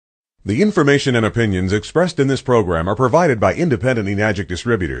The information and opinions expressed in this program are provided by independent Enagic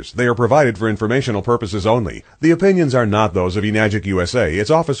distributors. They are provided for informational purposes only. The opinions are not those of Enagic USA, its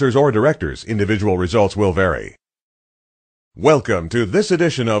officers, or directors. Individual results will vary. Welcome to this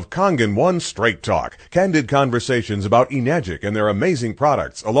edition of Kangen One Straight Talk, candid conversations about Enagic and their amazing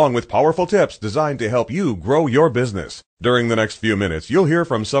products, along with powerful tips designed to help you grow your business. During the next few minutes, you'll hear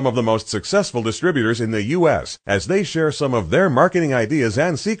from some of the most successful distributors in the U.S. as they share some of their marketing ideas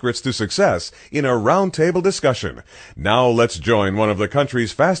and secrets to success in a roundtable discussion. Now let's join one of the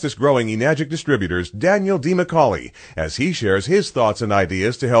country's fastest growing Enagic distributors, Daniel D. McCauley, as he shares his thoughts and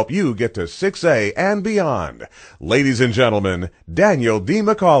ideas to help you get to 6A and beyond. Ladies and gentlemen, Daniel D.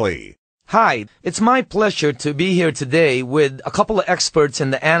 McCauley. Hi, it's my pleasure to be here today with a couple of experts in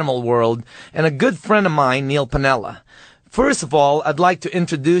the animal world and a good friend of mine, Neil Panella. First of all, I'd like to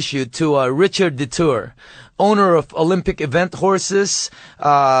introduce you to Richard Detour, owner of Olympic event horses,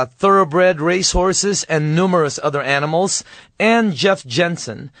 thoroughbred race horses, and numerous other animals, and Jeff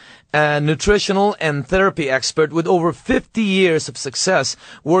Jensen, a nutritional and therapy expert with over 50 years of success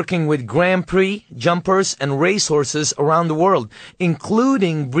working with Grand Prix, jumpers, and racehorses around the world,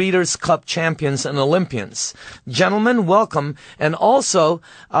 including Breeders' Cup champions and Olympians. Gentlemen, welcome. And also,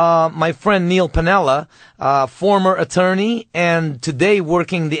 my friend Neil Panella, former attorney and today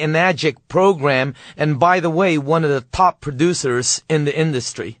working the Enagic program, and by the way, one of the top producers in the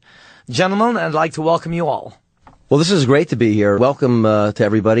industry. Gentlemen, I'd like to welcome you all. Well, this is great to be here. Welcome to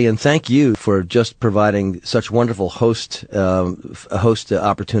everybody, and thank you for just providing such wonderful host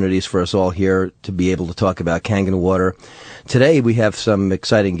opportunities for us all here to be able to talk about Kangen Water. Today we have some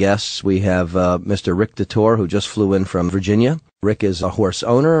exciting guests. We have Mr. Rick Detour, who just flew in from Virginia. Rick is a horse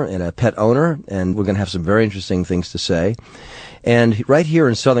owner and a pet owner, and we're going to have some very interesting things to say. And right here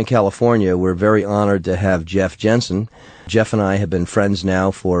in Southern California, we're very honored to have Jeff Jensen. Jeff and I have been friends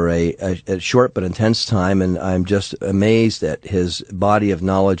now for a short but intense time, and I'm just amazed at his body of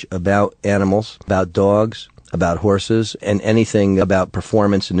knowledge about animals, about dogs, about horses, and anything about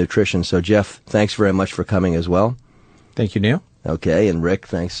performance and nutrition. So, Jeff, thanks very much for coming as well. Thank you, Neil. Okay, and Rick,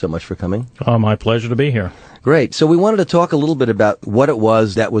 thanks so much for coming. My pleasure to be here. Great. So we wanted to talk a little bit about what it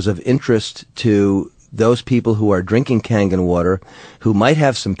was that was of interest to those people who are drinking Kangen water, who might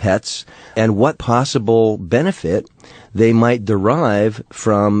have some pets, and what possible benefit they might derive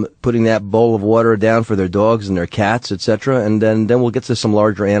from putting that bowl of water down for their dogs and their cats, etc. And then we'll get to some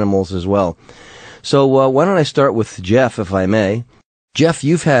larger animals as well. So why don't I start with Jeff, if I may. Jeff,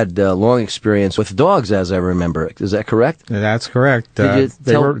 you've had long experience with dogs, as I remember. Is that correct? That's correct.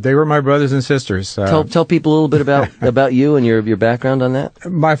 They were my brothers and sisters. Tell people a little bit about you and your background on that.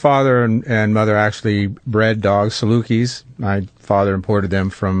 My father and mother actually bred dogs, Salukis. My father imported them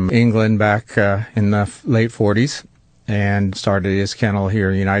from England back in the late 40s and started his kennel here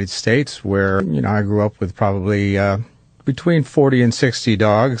in the United States, where I grew up with probably between 40 and 60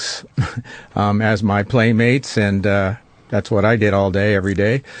 dogs as my playmates, and that's what I did all day, every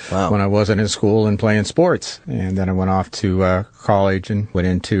day. Wow. When I wasn't in school and playing sports. And then I went off to college and went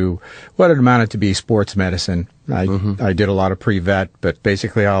into what had amounted to be sports medicine. I did a lot of pre-vet, but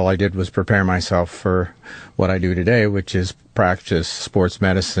basically all I did was prepare myself for what I do today, which is practice sports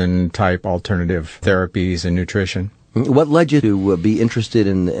medicine type alternative therapies and nutrition. What led you to be interested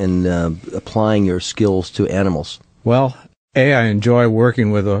in applying your skills to animals? Well, I enjoy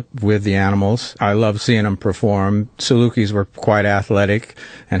working with the animals. I love seeing them perform. Salukis were quite athletic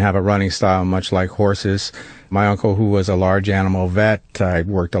and have a running style much like horses. My uncle, who was a large animal vet, I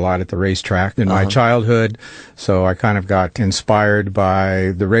worked a lot at the racetrack in my childhood, so I kind of got inspired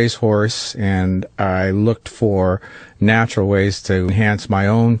by the racehorse, and I looked for natural ways to enhance my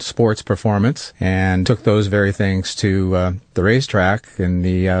own sports performance and took those very things to the racetrack in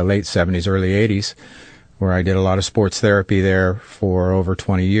the late 70s, early 80s. Where I did a lot of sports therapy there for over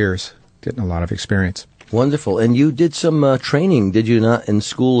 20 years, getting a lot of experience. Wonderful. And you did some training, did you not, in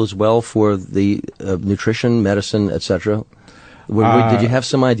school as well for the nutrition, medicine, etc.? Did you have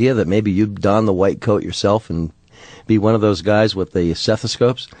some idea that maybe you'd don the white coat yourself and be one of those guys with the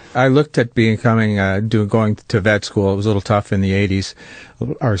stethoscopes? I looked at going to vet school. It was a little tough in the 80s,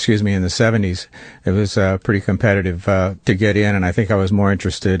 or excuse me, in the 70s. It was pretty competitive to get in, and I think I was more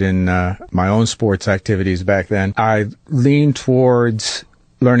interested in my own sports activities back then. I leaned towards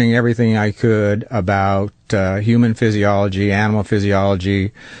learning everything I could about human physiology, animal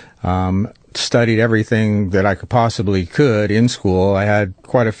physiology, studied everything that I possibly could in school. I had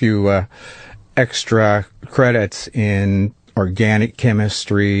quite a few extra credits in organic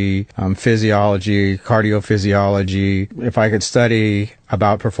chemistry, physiology, cardiophysiology. If I could study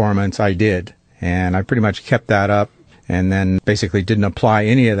about performance, I did. And I pretty much kept that up and then basically didn't apply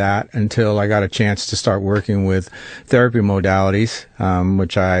any of that until I got a chance to start working with therapy modalities,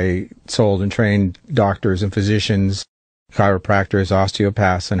 which I sold and trained doctors and physicians, chiropractors,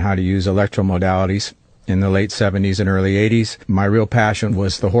 osteopaths, and how to use electromodalities in the late 70s and early 80s. My real passion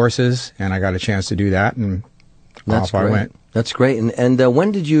was the horses, and I got a chance to do that, and off I went. That's great. And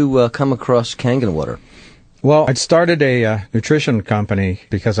when did you come across Kangen Water? Well, I started a nutrition company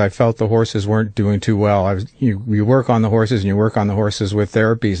because I felt the horses weren't doing too well. You work on the horses and you work on the horses with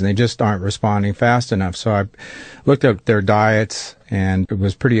therapies, and they just aren't responding fast enough. So I looked at their diets, and it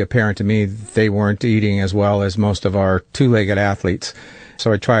was pretty apparent to me that they weren't eating as well as most of our two-legged athletes.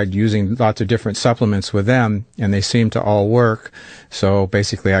 So I tried using lots of different supplements with them, and they seemed to all work. So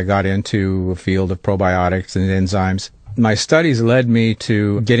basically I got into a field of probiotics and enzymes. My studies led me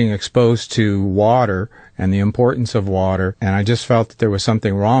to getting exposed to water and the importance of water, and I just felt that there was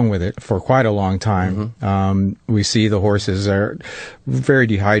something wrong with it for quite a long time. We see the horses are very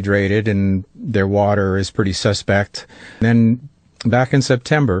dehydrated, and their water is pretty suspect. And then back in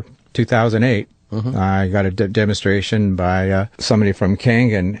September 2008, I got a demonstration by somebody from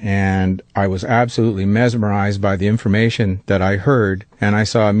Kangen, and I was absolutely mesmerized by the information that I heard, and I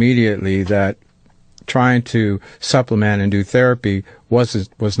saw immediately that trying to supplement and do therapy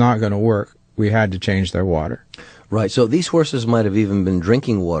was not going to work. We had to change their water. Right. So these horses might have even been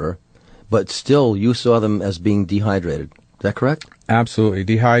drinking water, but still you saw them as being dehydrated. Is that correct? Absolutely.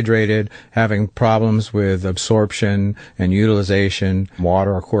 Dehydrated, having problems with absorption and utilization.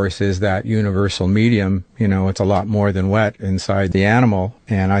 Water, of course, is that universal medium. You know, it's a lot more than wet inside the animal.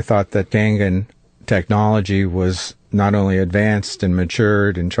 And I thought that Kangen technology was not only advanced and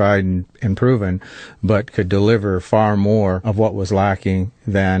matured and tried and proven, but could deliver far more of what was lacking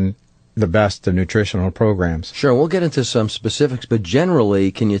than the best of nutritional programs. Sure, we'll get into some specifics, but generally,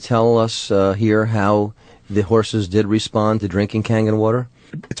 can you tell us here how the horses did respond to drinking Kangen water?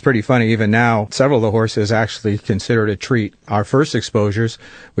 It's pretty funny. Even now, several of the horses actually consider it a treat. Our first exposures,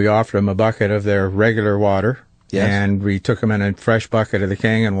 we offered them a bucket of their regular water, and we took them in a fresh bucket of the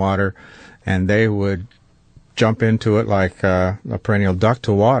Kangen water, and they would jump into it like a perennial duck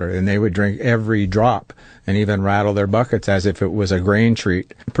to water, and they would drink every drop and even rattle their buckets as if it was a grain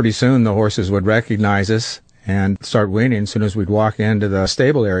treat. Pretty soon the horses would recognize us and start weaning as soon as we'd walk into the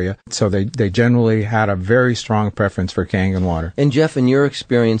stable area. So they generally had a very strong preference for Kangen water. And Jeff, in your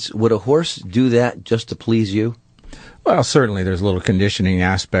experience, would a horse do that just to please you? Well, certainly there's a little conditioning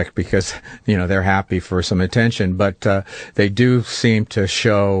aspect because, you know, they're happy for some attention, but they do seem to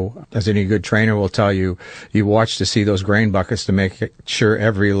show, as any good trainer will tell you, you watch to see those grain buckets to make sure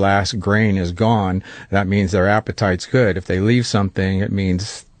every last grain is gone. That means their appetite's good. If they leave something, it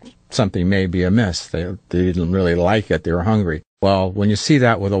means something may be amiss. They didn't really like it. They were hungry. Well, when you see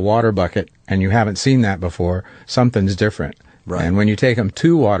that with a water bucket and you haven't seen that before, something's different. Right. And when you take them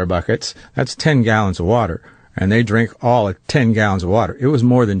 2 water buckets, that's 10 gallons of water. And they drink all of 10 gallons of water. It was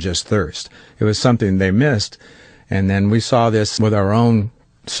more than just thirst. It was something they missed. And then we saw this with our own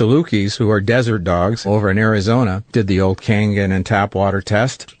Salukis, who are desert dogs, over in Arizona, did the old Kangen and tap water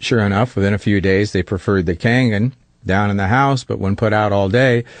test. Sure enough, within a few days, they preferred the Kangen down in the house, but when put out all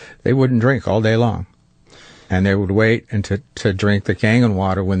day, they wouldn't drink all day long. And they would wait and to drink the Kangen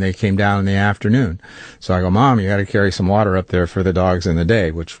water when they came down in the afternoon. So I go, Mom, you got to carry some water up there for the dogs in the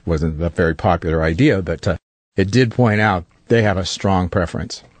day, which wasn't a very popular idea, but it did point out they have a strong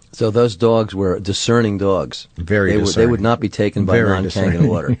preference. So those dogs were discerning dogs. Very discerning. They would not be taken by non-Kangen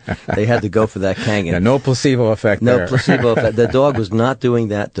water. They had to go for that Kangen. Yeah, no placebo effect there. No placebo effect. The dog was not doing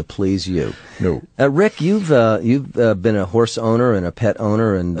that to please you. No. Rick, you've been a horse owner and a pet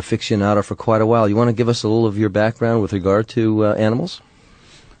owner and aficionado for quite a while. You want to give us a little of your background with regard to animals?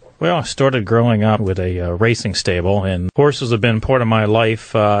 Well, I started growing up with a racing stable, and horses have been part of my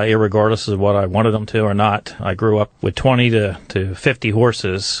life, irregardless of what I wanted them to or not. I grew up with 20 to 50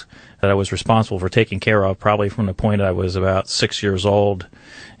 horses that I was responsible for taking care of, probably from the point I was about 6 years old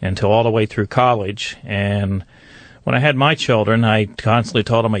until all the way through college. And when I had my children, I constantly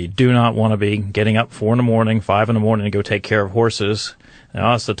told them I do not want to be getting up 4 in the morning, 5 in the morning to go take care of horses. And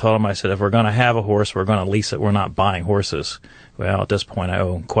I also told them, I said, if we're going to have a horse, we're going to lease it. We're not buying horses. Well, at this point, I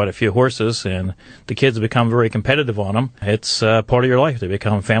own quite a few horses, and the kids have become very competitive on them. It's part of your life. They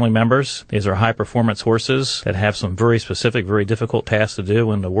become family members. These are high-performance horses that have some very specific, very difficult tasks to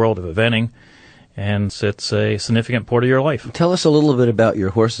do in the world of eventing, and it's a significant part of your life. Tell us a little bit about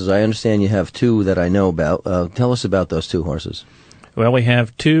your horses. I understand you have 2 that I know about. Tell us about those 2 horses. Well, we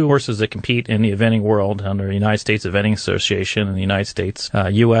have two horses that compete in the eventing world under the United States Eventing Association in the United States,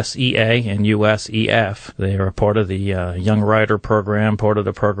 USEA and USEF. They are a part of the Young Rider program, part of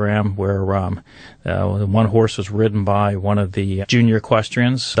the program where one horse was ridden by one of the junior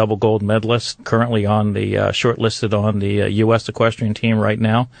equestrians, double gold medalist, currently on the shortlisted on the U.S. equestrian team right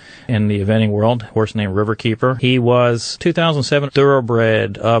now in the eventing world, a horse named Riverkeeper. He was 2007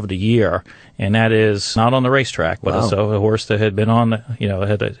 Thoroughbred of the Year, and that is not on the racetrack, but it's a horse that had been on,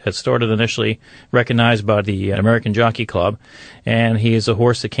 had started initially recognized by the American Jockey Club, and he is a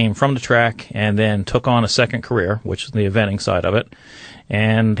horse that came from the track and then took on a second career, which is the eventing side of it,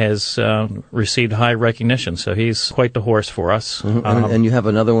 and has received high recognition. So he's quite the horse for us. Mm-hmm. And you have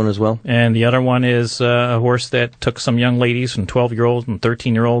another one as well? And the other one is a horse that took some young ladies, some 12-year-old and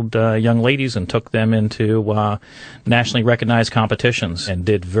 13-year-old young ladies, and took them into nationally recognized competitions and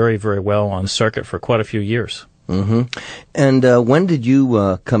did very, very well on the circuit for quite a few years. Mm-hmm. And when did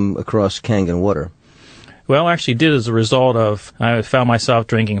you come across Kangen Water? Well, I actually did as a result of, I found myself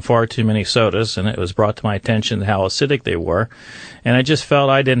drinking far too many sodas, and it was brought to my attention how acidic they were. And I just felt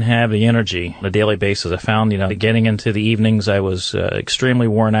I didn't have the energy on a daily basis. I found, getting into the evenings, I was extremely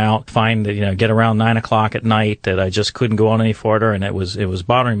worn out. Find that, get around 9 o'clock at night that I just couldn't go on any further, and it was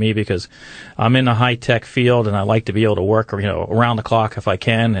bothering me because I'm in a high-tech field, and I like to be able to work, around the clock if I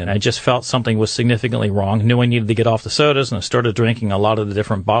can. And I just felt something was significantly wrong. Knew I needed to get off the sodas, and I started drinking a lot of the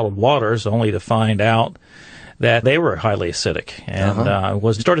different bottled waters, only to find out that they were highly acidic,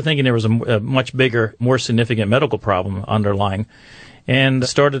 and started thinking there was a much bigger, more significant medical problem underlying, and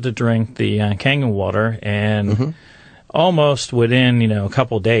started to drink the Kangen water, and almost within a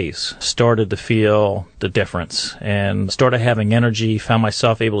couple of days started to feel the difference, and started having energy. Found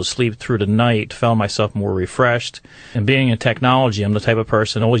myself able to sleep through the night. Found myself more refreshed. And being in technology, I'm the type of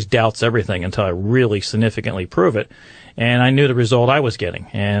person who always doubts everything until I really significantly prove it. And I knew the result I was getting.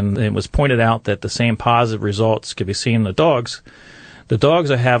 And it was pointed out that the same positive results could be seen in the dogs. The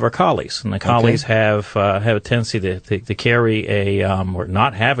dogs I have are collies, and the collies have a tendency to carry or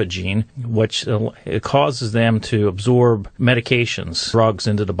not have a gene, which it causes them to absorb medications, drugs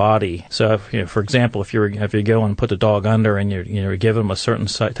into the body. So, for example, if you go and put the dog under and you give them a certain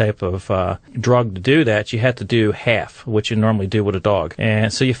type of drug to do that, you have to do half what you normally do with a dog.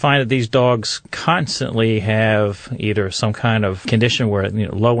 And so you find that these dogs constantly have either some kind of condition where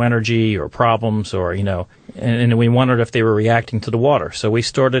low energy or problems, or and we wondered if they were reacting to the water. So we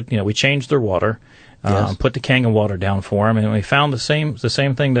started, we changed their water, put the Kangen water down for them, and we found the same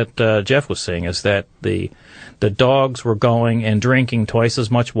thing that Jeff was saying, is that the dogs were going and drinking twice as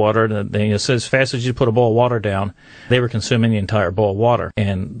much water. As fast as you put a bowl of water down, they were consuming the entire bowl of water.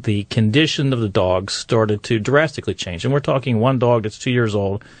 And the condition of the dogs started to drastically change. And we're talking one dog that's 2 years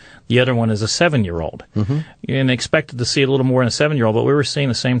old. The other one is a 7-year-old. And expected to see a little more in a 7-year-old, but we were seeing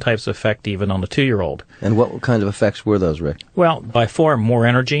the same types of effect even on the 2-year-old. And what kind of effects were those, Rick? Well, by far more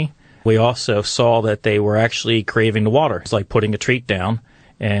energy. We also saw that they were actually craving the water. It's like putting a treat down,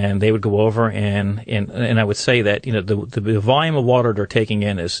 and they would go over and I would say that the volume of water they're taking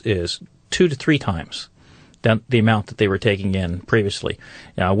in is 2 to 3 times the amount that they were taking in previously.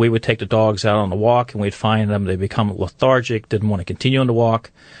 We would take the dogs out on the walk, and we'd find them, they become lethargic, didn't want to continue on the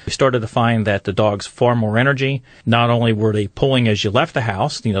walk. We started to find that the dogs far more energy. Not only were they pulling as you left the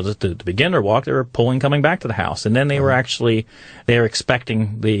house, to begin their walk, they were pulling coming back to the house. And then they were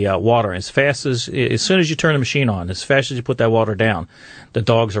expecting the water. As soon as you turn the machine on, as fast as you put that water down, the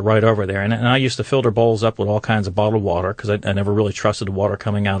dogs are right over there. And I used to fill their bowls up with all kinds of bottled water, because I never really trusted the water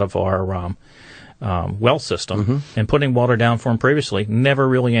coming out of our well system, and putting water down for them previously, never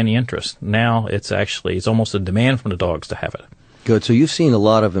really any interest. Now it's almost a demand from the dogs to have it. Good. So you've seen a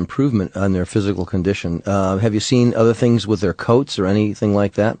lot of improvement on their physical condition. Have you seen other things with their coats or anything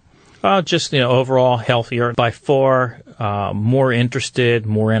like that? Just overall healthier, by far more interested,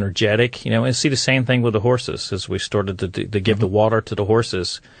 more energetic. And see the same thing with the horses. As we started to give the water to the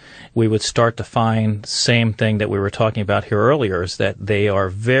horses, we would start to find the same thing that we were talking about here earlier, is that they are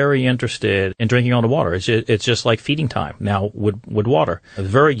very interested in drinking all the water. It's just like feeding time now with water. They're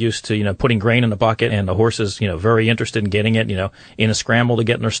very used to, putting grain in the bucket, and the horses, very interested in getting it, in a scramble to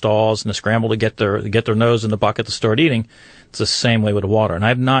get in their stalls, and a scramble to get their nose in the bucket to start eating. It's the same way with the water. And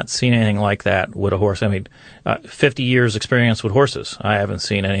I've not seen anything like that with a horse. 50 years experience with horses. I haven't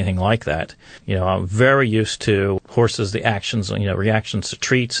seen anything like that. I'm very used to horses, the actions, reactions to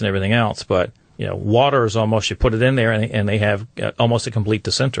treats and everything else. But, water is almost, you put it in there and they have almost a complete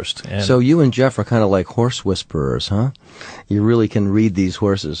disinterest. And so you and Jeff are kind of like horse whisperers, huh? You really can read these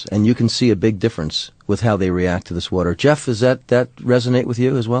horses, and you can see a big difference with how they react to this water. Jeff, does that resonate with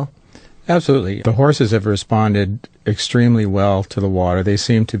you as well? Absolutely. The horses have responded extremely well to the water. They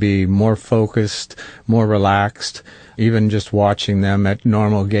seem to be more focused, more relaxed. Even just watching them at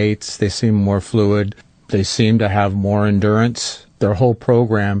normal gaits, they seem more fluid. They seem to have more endurance. Their whole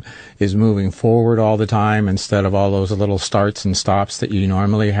program is moving forward all the time instead of all those little starts and stops that you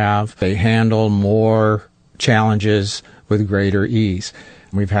normally have. They handle more challenges with greater ease.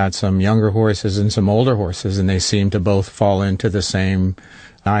 We've had some younger horses and some older horses, and they seem to both fall into the same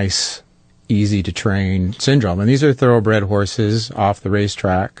nice, easy to train syndrome. And these are thoroughbred horses off the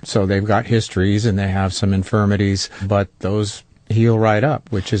racetrack, so they've got histories and they have some infirmities, but those heal right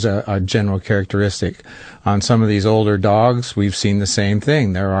up, which is a general characteristic. On some of these older dogs, we've seen the same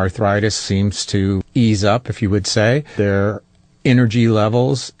thing. Their arthritis seems to ease up, if you would say. Their energy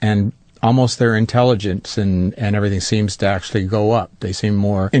levels and almost their intelligence and everything seems to actually go up. They seem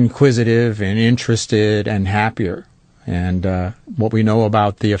more inquisitive and interested and happier. And what we know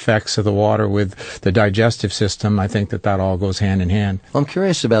about the effects of the water with the digestive system, I think that all goes hand in hand. I'm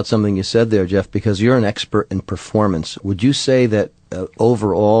curious about something you said there, Jeff, because you're an expert in performance. Would you say that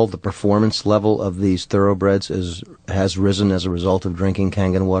overall the performance level of these thoroughbreds has risen as a result of drinking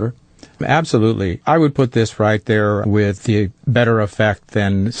Kangen water? Absolutely. I would put this right there with the better effect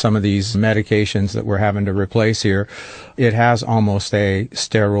than some of these medications that we're having to replace here. It has almost a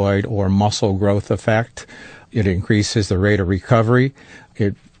steroid or muscle growth effect. It increases the rate of recovery.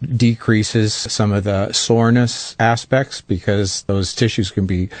 It decreases some of the soreness aspects because those tissues can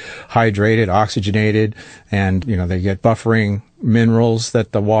be hydrated, oxygenated, and, they get buffering minerals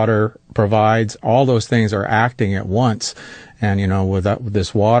that the water provides. All those things are acting at once. And, with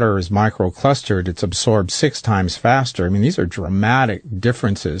this water is microclustered, it's absorbed 6 times faster. I mean, these are dramatic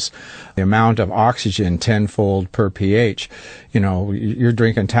differences. The amount of oxygen tenfold per pH. You're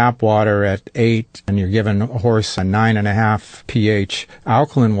drinking tap water at 8 and you're giving a horse a 9.5 pH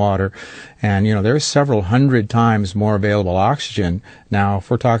alkaline water. And, there's several hundred times more available oxygen. Now,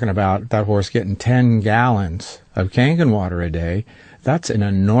 if we're talking about that horse getting 10 gallons of Kangen water a day, that's an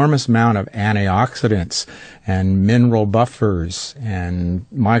enormous amount of antioxidants and mineral buffers and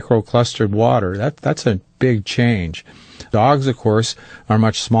microclustered water. That's a big change. Dogs, of course, are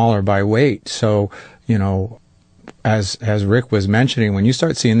much smaller by weight. So, as Rick was mentioning, when you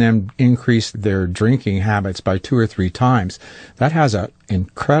start seeing them increase their drinking habits by 2 or 3 times, that has an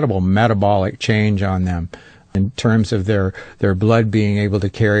incredible metabolic change on them. In terms of their blood being able to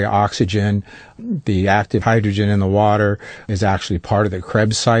carry oxygen, the active hydrogen in the water is actually part of the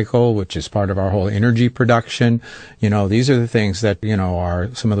Krebs cycle, which is part of our whole energy production. These are the things that,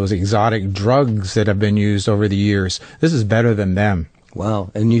 are some of those exotic drugs that have been used over the years. This is better than them. Wow.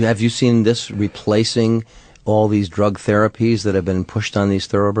 And have you seen this replacing all these drug therapies that have been pushed on these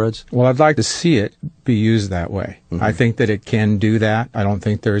thoroughbreds? Well, I'd like to see it be used that way. Mm-hmm. I think that it can do that. I don't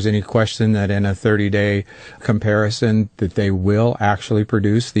think there's any question that in a 30-day comparison that they will actually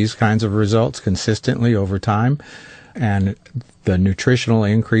produce these kinds of results consistently over time. And the nutritional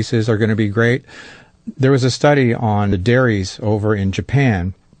increases are going to be great. There was a study on the dairies over in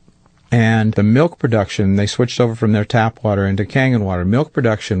Japan. And the milk production, they switched over from their tap water into Kangen water. Milk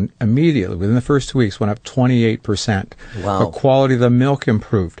production immediately, within the first 2 weeks, went up 28%. Wow. The quality of the milk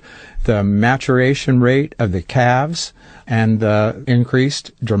improved. The maturation rate of the calves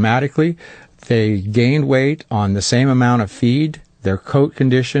increased dramatically. They gained weight on the same amount of feed. Their coat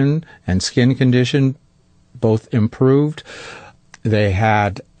condition and skin condition both improved. They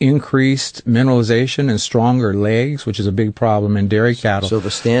had increased mineralization and stronger legs, which is a big problem in dairy cattle. So the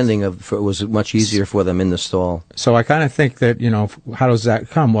standing was much easier for them in the stall. So I kind of think that, how does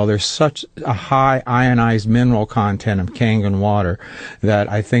that come? Well, there's such a high ionized mineral content of Kangen water that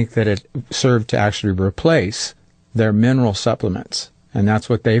I think that it served to actually replace their mineral supplements. And that's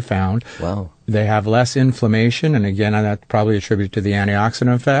what they found. Wow. They have less inflammation, and again, that's probably attributed to the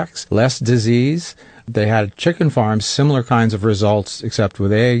antioxidant effects, less disease. They had chicken farms, similar kinds of results, except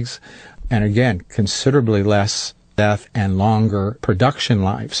with eggs, and again, considerably less death and longer production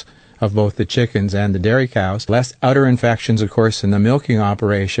lives of both the chickens and the dairy cows. Less udder infections, of course, in the milking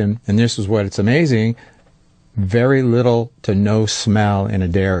operation, and this is what it's amazing, very little to no smell in a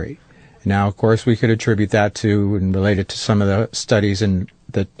dairy. Now, of course, we could attribute that to and relate it to some of the studies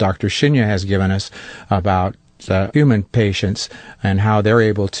that Dr. Shinya has given us about human patients and how they're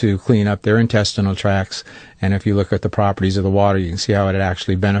able to clean up their intestinal tracts. And if you look at the properties of the water, you can see how it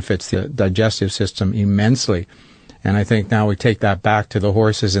actually benefits the digestive system immensely. And I think now we take that back to the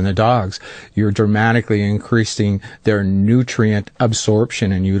horses and the dogs. You're dramatically increasing their nutrient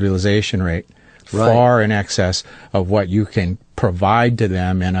absorption and utilization rate. Right. Far in excess of what you can provide to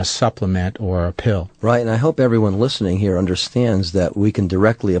them in a supplement or a pill. Right, and I hope everyone listening here understands that we can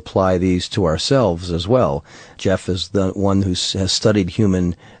directly apply these to ourselves as well. Jeff is the one who has studied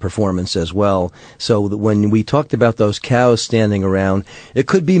human performance as well. So that when we talked about those cows standing around, it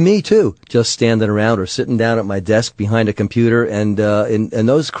could be me too, just standing around or sitting down at my desk behind a computer, and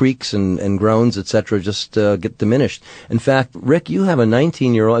those creaks and groans, etc., just get diminished. In fact, Rick, you have a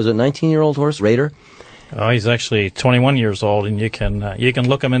 19-year-old horse, Raider? Oh, he's actually 21 years old, and you can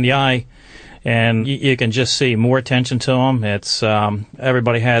look him in the eye, and you can just see more attention to him. It's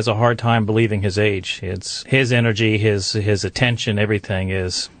everybody has a hard time believing his age. It's his energy, his attention, everything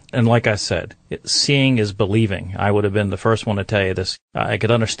is. And like I said, seeing is believing. I would have been the first one to tell you this. I could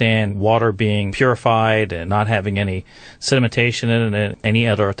understand water being purified and not having any sedimentation in it, any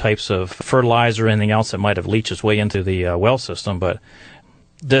other types of fertilizer or anything else that might have leached its way into the well system, but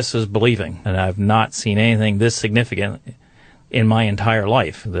this is believing, and I've not seen anything this significant in my entire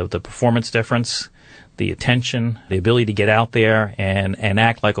life. The performance difference, the attention, the ability to get out there and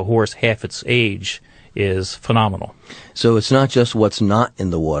act like a horse half its age is phenomenal. So it's not just what's not in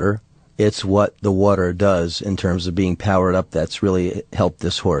the water, it's what the water does in terms of being powered up that's really helped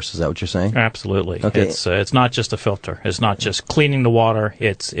this horse. Is that what you're saying? Absolutely. Okay. It's not just a filter. It's not just cleaning the water.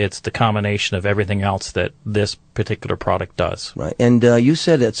 It's the combination of everything else that this particular product does. Right. And you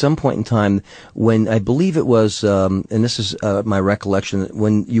said at some point in time when, I believe it was, and this is my recollection,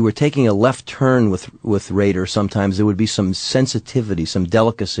 when you were taking a left turn with Raider, sometimes there would be some sensitivity, some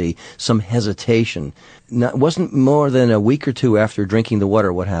delicacy, some hesitation. Now, it wasn't more than a week or two after drinking the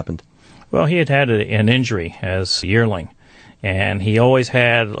water. What happened? Well, he had an injury as a yearling, and he always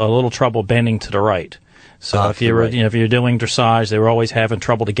had a little trouble bending to the right. So if you're doing dressage, they were always having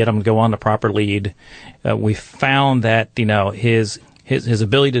trouble to get him to go on the proper lead. We found that his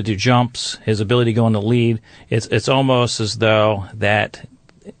ability to do jumps, his ability to go on the lead, it's almost as though that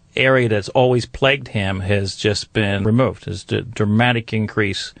area that's always plagued him has just been removed. There's a dramatic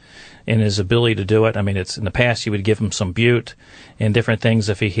increase in his ability to do it. I mean, it's in the past you would give him some bute and different things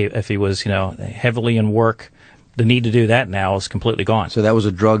if he was heavily in work. The need to do that now is completely gone. So that was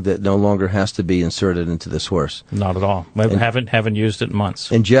a drug that no longer has to be inserted into this horse. Not at all. We haven't used it in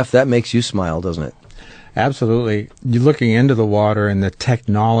months. And Jeff, that makes you smile, doesn't it? Absolutely. You're looking into the water and the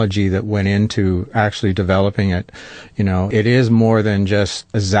technology that went into actually developing it. It is more than just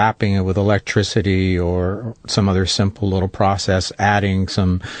zapping it with electricity or some other simple little process, adding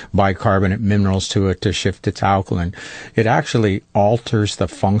some bicarbonate minerals to it to shift its alkaline. It actually alters the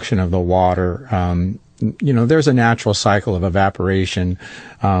function of the water. There's a natural cycle of evaporation,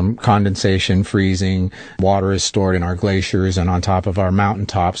 condensation, freezing. Water is stored in our glaciers and on top of our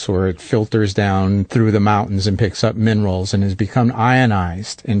mountaintops where it filters down through the mountains and picks up minerals and has become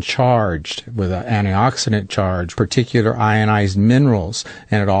ionized and charged with an antioxidant charge, particular ionized minerals.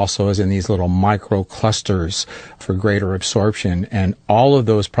 And it also is in these little microclusters for greater absorption. And all of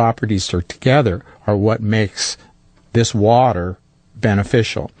those properties together are what makes this water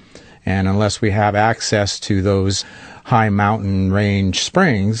beneficial. And unless we have access to those high mountain range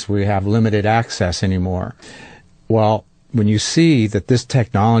springs, we have limited access anymore. Well, when you see that this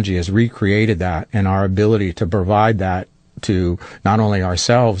technology has recreated that and our ability to provide that to not only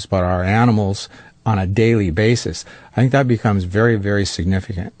ourselves but our animals on a daily basis, I think that becomes very, very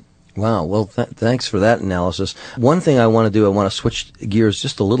significant. Wow. Well, thanks for that analysis. One thing I want to do, I want to switch gears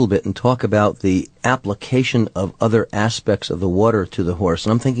just a little bit and talk about the application of other aspects of the water to the horse.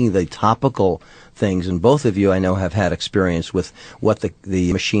 And I'm thinking the topical things, and both of you I know have had experience with what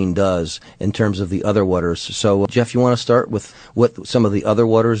the machine does in terms of the other waters. So, Jeff, you want to start with what some of the other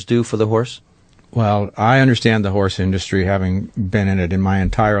waters do for the horse? Well, I understand the horse industry, having been in it in my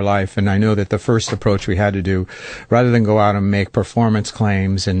entire life, and I know that the first approach we had to do, rather than go out and make performance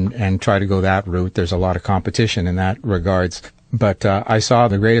claims and try to go that route, there's a lot of competition in that regards. But I saw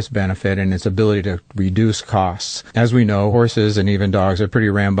the greatest benefit in its ability to reduce costs. As we know, horses and even dogs are pretty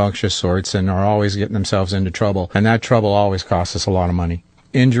rambunctious sorts and are always getting themselves into trouble, and that trouble always costs us a lot of money.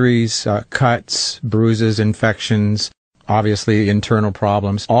 Injuries, cuts, bruises, infections, obviously internal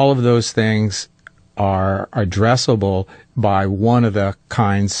problems, all of those things are addressable by one of the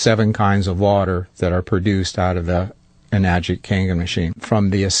 7 kinds of water that are produced out of the Enagic Kangen machine. From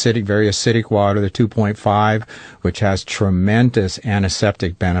the very acidic water, the 2.5, which has tremendous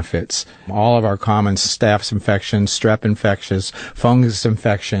antiseptic benefits. All of our common staph infections, strep infections, fungus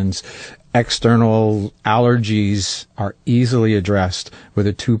infections, external allergies are easily addressed with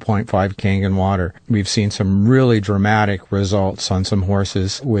a 2.5 Kangen water. We've seen some really dramatic results on some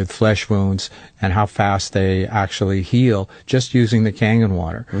horses with flesh wounds and how fast they actually heal just using the Kangen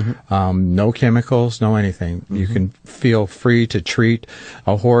water. No chemicals, no anything. You can feel free to treat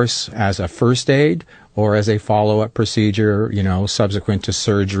a horse as a first aid or as a follow-up procedure, subsequent to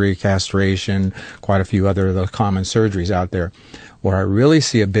surgery, castration, quite a few other of the common surgeries out there. Where I really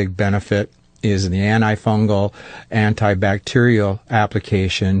see a big benefit is the antifungal, antibacterial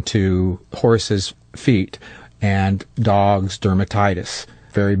application to horses' feet and dogs' dermatitis.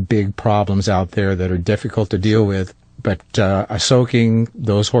 Very big problems out there that are difficult to deal with. But soaking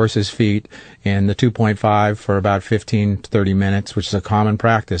those horses' feet in the 2.5 for about 15 to 30 minutes, which is a common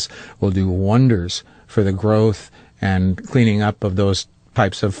practice, will do wonders for the growth and cleaning up of those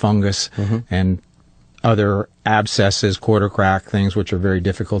types of fungus and other abscesses, quarter crack, things which are very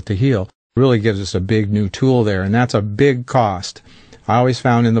difficult to heal. Really gives us a big new tool there, and that's a big cost. I always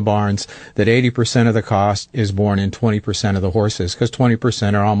found in the barns that 80% of the cost is borne in 20% of the horses, because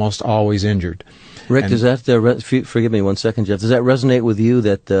 20% are almost always injured. Rick, does that forgive me one second, Jeff? Does that resonate with you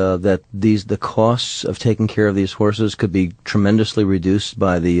that the costs of taking care of these horses could be tremendously reduced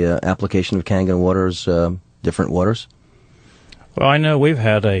by the application of Kangen Water's different waters? Well, I know we've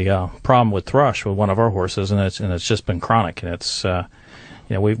had a problem with thrush with one of our horses, and it's just been chronic. And it's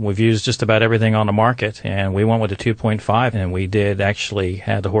we've used just about everything on the market, and we went with a 2.5, and we did actually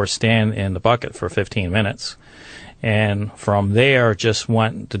had the horse stand in the bucket for 15 minutes, and from there just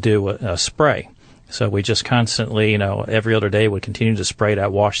went to do a spray. So we just constantly, every other day would continue to spray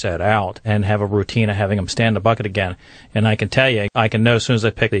that, wash that out, and have a routine of having them stand in the bucket again. And I can tell you, I can know as soon as I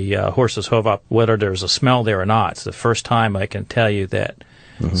pick the horse's hoof up whether there's a smell there or not. It's the first time I can tell you that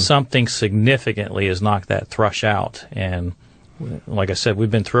something significantly has knocked that thrush out. And like I said, we've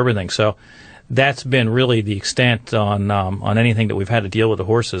been through everything. So that's been really the extent on anything that we've had to deal with the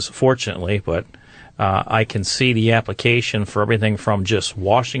horses, fortunately. But I can see the application for everything from just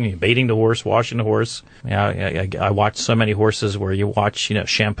washing, baiting the horse, washing the horse. I watch so many horses where you watch,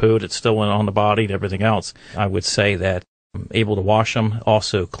 shampooed, it's still on the body and everything else. I would say that I'm able to wash them,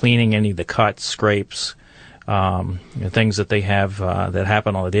 also cleaning any of the cuts, scrapes, things that they have that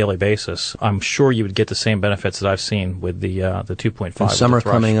happen on a daily basis. I'm sure you would get the same benefits that I've seen with the 2.5. And summer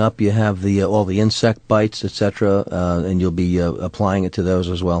coming up, you have all the insect bites, etc., and you'll be applying it to those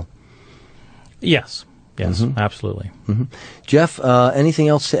as well. Yes, absolutely. Jeff, anything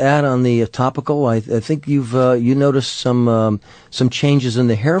else to add on the topical? I think you've you noticed some changes in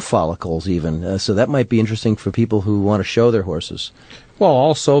the hair follicles even, so that might be interesting for people who want to show their horses. Well,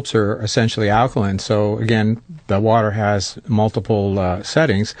 all soaps are essentially alkaline, so again, the water has multiple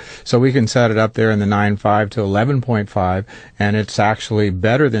settings, so we can set it up there in the 9.5 to 11.5, and it's actually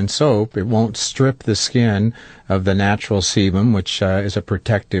better than soap. It won't strip the skin of the natural sebum, which is a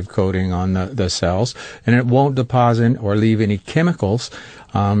protective coating on the cells, and it won't deposit or leave any chemicals,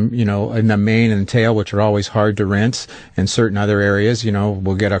 in the mane and tail, which are always hard to rinse, and certain other areas,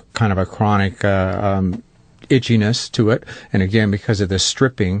 we'll get a kind of a chronic itchiness to it, and again, because of the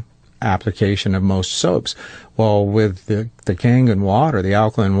stripping application of most soaps. Well, with the Kangen water, the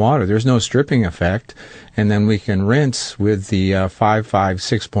alkaline water, there's no stripping effect, and then we can rinse with the 5.5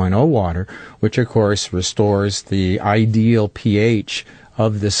 6.0 water, which of course restores the ideal pH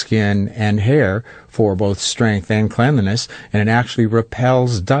of the skin and hair for both strength and cleanliness, and it actually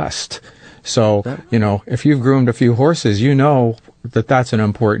repels dust. So, if you've groomed a few horses, that's an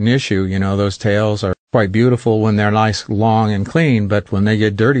important issue. Those tails are quite beautiful when they're nice, long, and clean, but when they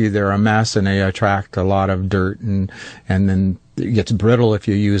get dirty, they're a mess and they attract a lot of dirt, and then it gets brittle if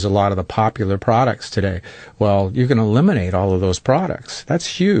you use a lot of the popular products today. Well, you can eliminate all of those products.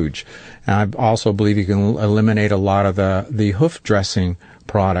 That's huge. And I also believe you can eliminate a lot of the hoof dressing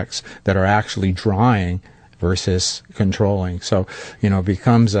products that are actually drying versus controlling. So, it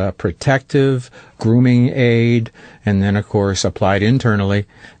becomes a protective grooming aid, and then, of course, applied internally,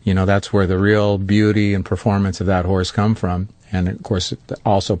 that's where the real beauty and performance of that horse come from. And, of course, it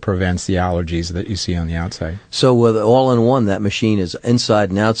also prevents the allergies that you see on the outside. So with all-in-one, that machine is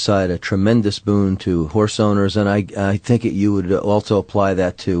inside and outside a tremendous boon to horse owners, and I think you would also apply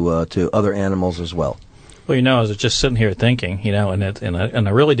that to other animals as well. Well, I was just sitting here thinking, and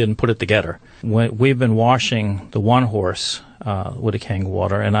I really didn't put it together. We've been washing the one horse with a Kangen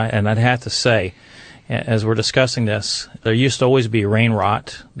water, and I'd have to say, as we're discussing this, there used to always be rain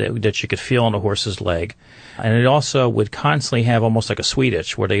rot that you could feel on the horse's leg, and it also would constantly have almost like a sweet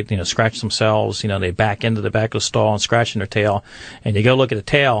itch where they scratch themselves, they back into the back of the stall and scratching their tail, and you go look at the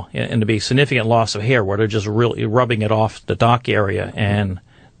tail, and there'd be significant loss of hair where they're just really rubbing it off the dock area, and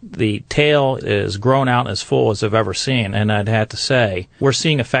the tail is grown out as full as I've ever seen, and I'd have to say we're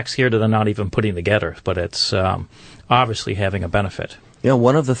seeing effects here that I'm not even putting together, but it's obviously having a benefit. You know,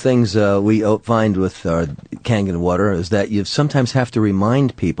 one of the things we find with our Kangen Water is that you sometimes have to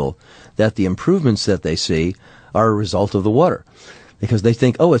remind people that the improvements that they see are a result of the water. Because they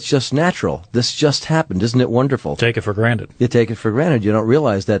think, oh, it's just natural. This just happened. Isn't it wonderful? Take it for granted. You take it for granted. You don't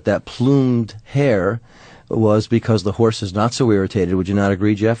realize that that plumed hair was because the horse is not so irritated. Would you not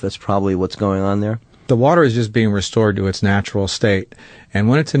agree, Jeff? That's probably what's going on there. The water is just being restored to its natural state. And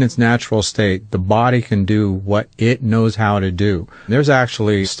when it's in its natural state, the body can do what it knows how to do. There's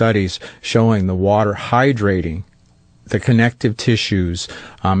actually studies showing the water hydrating the connective tissues,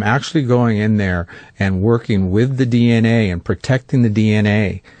 actually going in there and working with the DNA and protecting the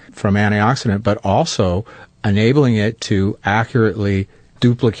DNA from antioxidant, but also enabling it to accurately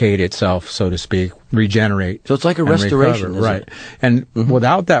duplicate itself, so to speak, regenerate. So it's like a restoration, isn't right? it? And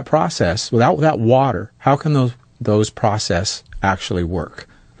without that process, without that water, how can those process actually work?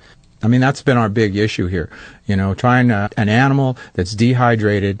 I mean, that's been our big issue here. You know, an animal that's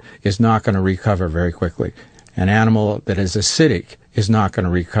dehydrated is not going to recover very quickly. An animal that is acidic is not going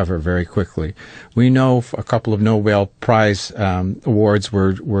to recover very quickly. We know a couple of Nobel Prize awards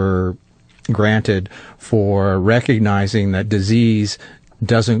were granted for recognizing that disease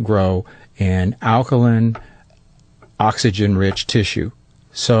doesn't grow in alkaline, oxygen-rich tissue.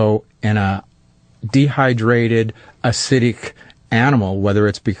 So in a dehydrated, acidic animal, whether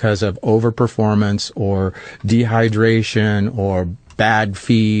it's because of overperformance or dehydration or bad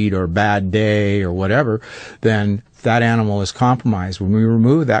feed or bad day or whatever, then that animal is compromised. When we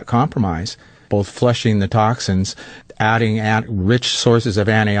remove that compromise, both flushing the toxins, adding rich sources of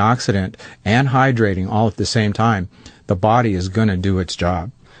antioxidant, and hydrating all at the same time, the body is going to do its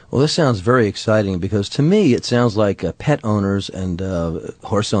job. Well, this sounds very exciting because to me it sounds like pet owners and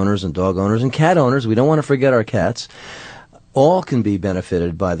horse owners and dog owners and cat owners, we don't want to forget our cats, all can be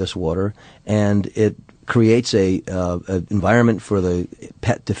benefited by this water, and it creates a environment for the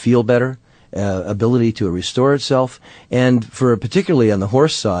pet to feel better, ability to restore itself, and for particularly on the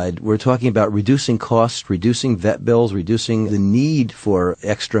horse side, we're talking about reducing costs, reducing vet bills, reducing the need for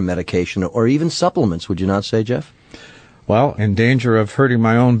extra medication or even supplements. Would you not say, Jeff? Well, in danger of hurting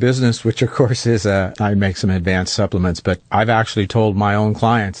my own business, which of course is I make some advanced supplements, but I've actually told my own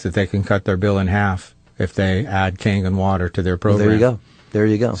clients that they can cut their bill in half if they add Kangen Water to their program. Well, there you go. There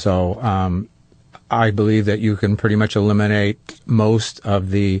you go. So I believe that you can pretty much eliminate most of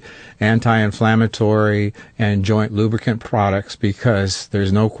the anti-inflammatory and joint lubricant products because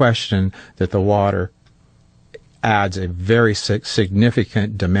there's no question that the water adds a very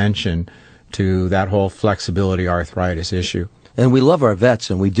significant dimension to that whole flexibility arthritis issue. And we love our vets,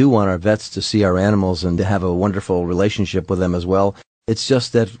 and we do want our vets to see our animals and to have a wonderful relationship with them as well. It's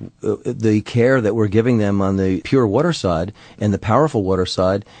just that the care that we're giving them on the pure water side and the powerful water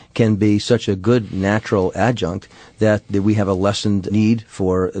side can be such a good natural adjunct that we have a lessened need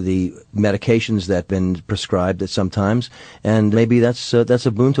for the medications that have been prescribed at sometimes. And maybe that's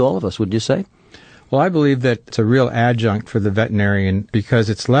a boon to all of us, would you say? Well, I believe that it's a real adjunct for the veterinarian because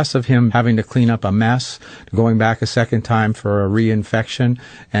it's less of him having to clean up a mess, going back a second time for a reinfection,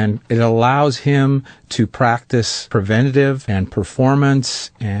 and it allows him to practice preventative and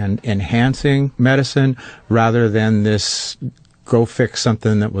performance and enhancing medicine rather than this go fix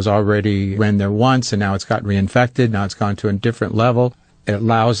something that was already ran there once and now it's got reinfected, now it's gone to a different level. It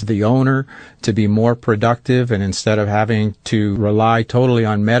allows the owner to be more productive, and instead of having to rely totally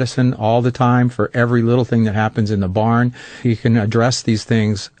on medicine all the time for every little thing that happens in the barn, he can address these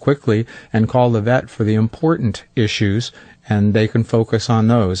things quickly and call the vet for the important issues, and they can focus on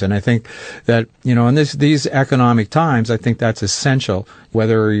those. And I think that, you know, in these economic times, I think that's essential.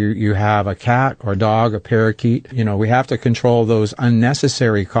 Whether you have a cat or dog, a parakeet, you know, we have to control those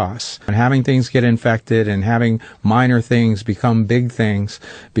unnecessary costs. And having things get infected and having minor things become big things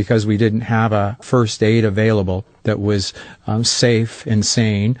because we didn't have a first aid available that was safe and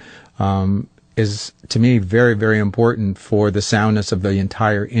sane is, to me, very, very important for the soundness of the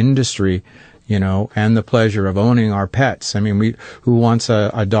entire industry, you know, and the pleasure of owning our pets. I mean, who wants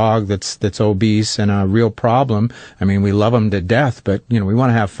a dog that's obese and a real problem? I mean, we love them to death, but, you know, we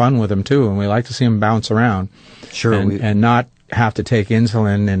want to have fun with them too, and we like to see them bounce around. Sure. And not have to take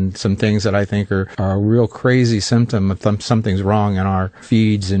insulin and some things that I think are a real crazy symptom of something's wrong in our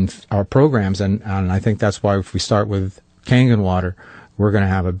feeds and our programs. And I think that's why if we start with Kangen Water, we're going to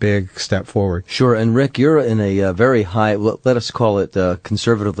have a big step forward. Sure. And Rick, you're in a very high, let us call it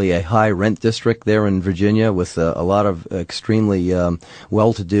conservatively a high rent district there in Virginia with a lot of extremely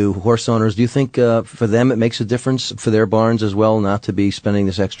well-to-do horse owners. Do you think for them it makes a difference for their barns as well not to be spending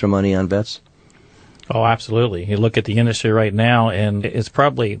this extra money on vets? Oh, absolutely. You look at the industry right now, and it's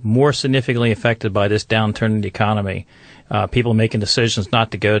probably more significantly affected by this downturn in the economy. People making decisions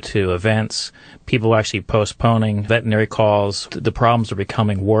not to go to events, people actually postponing veterinary calls. The problems are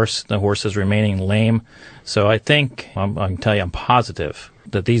becoming worse. The horses remaining lame. So I think, I can tell you, I'm positive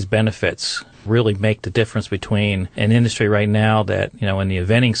that these benefits really make the difference between an industry right now that, in the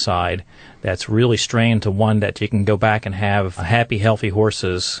eventing side, that's really strained to one that you can go back and have happy, healthy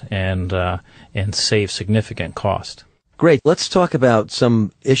horses and save significant cost. Great. Let's talk about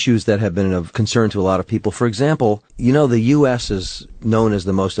some issues that have been of concern to a lot of people. For example, the U.S. is known as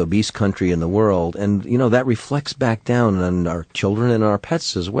the most obese country in the world, and, that reflects back down on our children and our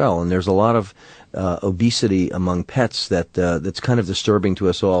pets as well. And there's a lot of obesity among pets that's kind of disturbing to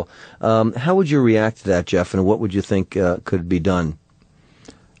us all. How would you react to that, Jeff, and what would you think could be done?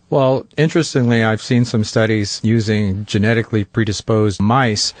 Well, interestingly, I've seen some studies using genetically predisposed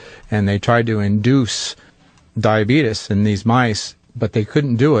mice, and they tried to induce diabetes in these mice, but they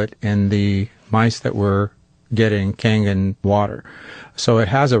couldn't do it in the mice that were getting Kangen water. So it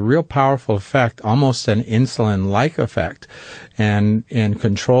has a real powerful effect, almost an insulin-like effect, and in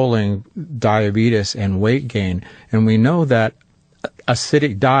controlling diabetes and weight gain. And we know that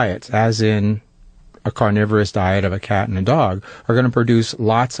acidic diets, as in a carnivorous diet of a cat and a dog, are going to produce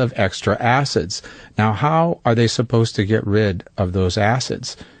lots of extra acids. Now, how are they supposed to get rid of those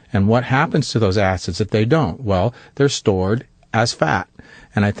acids? And what happens to those acids if they don't? Well, they're stored as fat.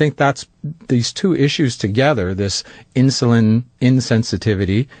 And I think that's these two issues together, this insulin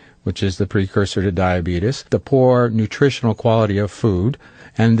insensitivity, which is the precursor to diabetes, the poor nutritional quality of food,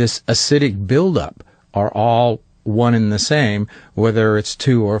 and this acidic buildup are all one and the same, whether it's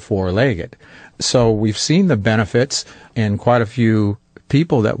two or four-legged. So we've seen the benefits in quite a few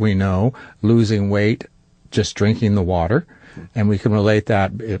people that we know losing weight just drinking the water. And we can relate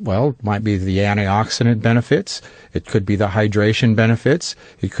that, it might be the antioxidant benefits. It could be the hydration benefits.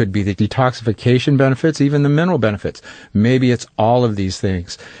 It could be the detoxification benefits, even the mineral benefits. Maybe it's all of these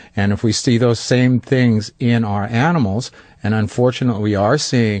things. And if we see those same things in our animals, and unfortunately we are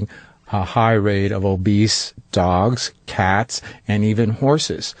seeing a high rate of obese dogs, cats, and even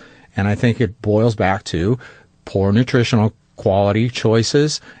horses. And I think it boils back to poor nutritional quality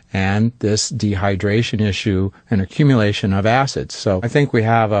choices and this dehydration issue and accumulation of acids. So I think we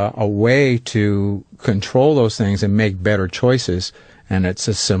have a way to control those things and make better choices, and it's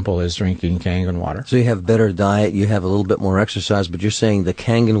as simple as drinking Kangen water. So you have better diet, you have a little bit more exercise, but you're saying the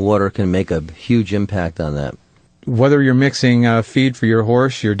Kangen water can make a huge impact on that. Whether you're mixing feed for your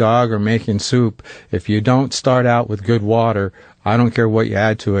horse, your dog, or making soup, if you don't start out with good water, I don't care what you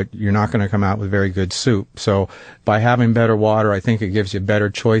add to it, you're not going to come out with very good soup. So by having better water, I think it gives you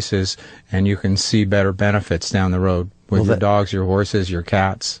better choices, and you can see better benefits down the road with your dogs, your horses, your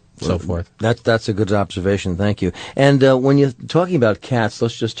cats, so forth. That's a good observation. Thank you. And when you're talking about cats,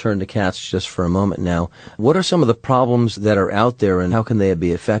 let's just turn to cats just for a moment now. What are some of the problems that are out there, and how can they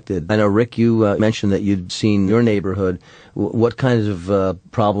be affected? I know, Rick, you mentioned that you'd seen your neighborhood. What kinds of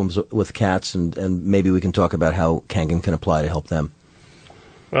problems with cats, and maybe we can talk about how Kangen can apply to help them?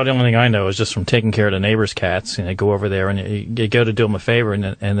 Well, the only thing I know is just from taking care of the neighbors' cats. Go over there and you go to do them a favor, and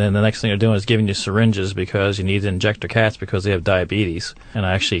then the next thing they're doing is giving you syringes because you need to inject their cats because they have diabetes. And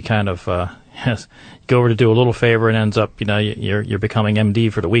I actually kind of go over to do a little favor, and ends up you're becoming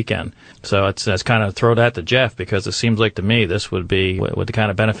MD for the weekend. So that's kind of throw that to Jeff, because it seems like to me this would be with the kind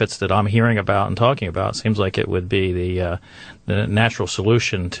of benefits that I'm hearing about and talking about. It seems like it would be the natural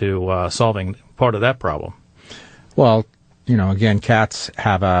solution to solving part of that problem. Well, again, cats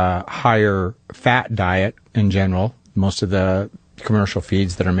have a higher fat diet in general. Most of the commercial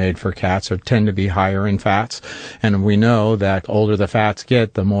feeds that are made for cats tend to be higher in fats. And we know that the older the fats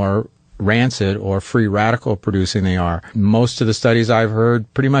get, the more rancid or free radical producing they are. Most of the studies I've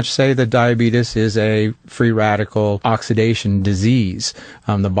heard pretty much say that diabetes is a free radical oxidation disease.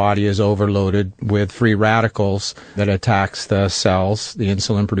 The body is overloaded with free radicals that attacks the cells, the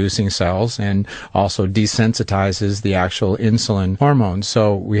insulin producing cells, and also desensitizes the actual insulin hormone.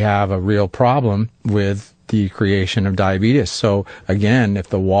 So we have a real problem with the creation of diabetes. So again, if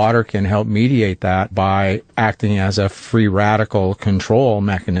the water can help mediate that by acting as a free radical control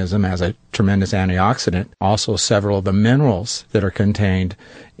mechanism, as a tremendous antioxidant, also several of the minerals that are contained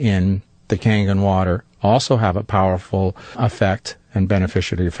in the Kangen water also have a powerful effect and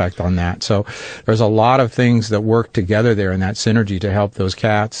beneficial effect on that. So there's a lot of things that work together there in that synergy to help those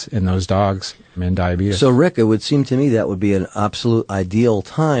cats and those dogs in diabetes. So, Rick, it would seem to me that would be an absolute ideal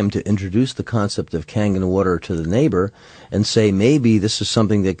time to introduce the concept of Kangen water to the neighbor and say maybe this is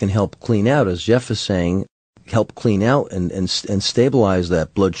something that can help clean out, as Jeff is saying, help clean out and stabilize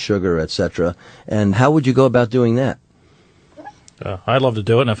that blood sugar, etc. And how would you go about doing that? I'd love to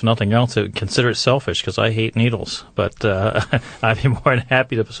do it, and if nothing else, I would consider it selfish because I hate needles. But I'd be more than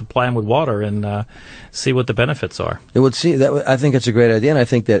happy to supply them with water and see what the benefits are. It would see that. I think it's a great idea, and I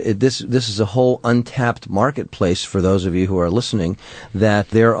think that this is a whole untapped marketplace for those of you who are listening. That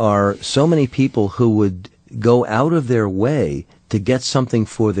there are so many people who would go out of their way to get something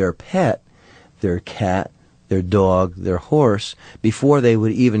for their pet, their cat, their dog, their horse, before they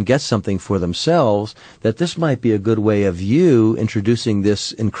would even get something for themselves, that this might be a good way of you introducing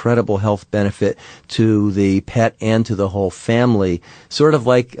this incredible health benefit to the pet and to the whole family. Sort of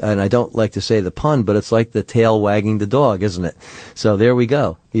like, and I don't like to say the pun, but it's like the tail wagging the dog, isn't it? So there we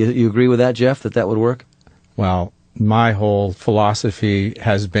go. You agree with that, Jeff, that would work? Well, my whole philosophy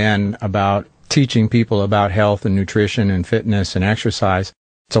has been about teaching people about health and nutrition and fitness and exercise.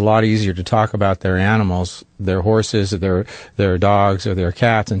 It's a lot easier to talk about their animals, their horses, or their dogs, or their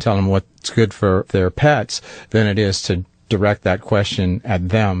cats, and tell them what's good for their pets than it is to direct that question at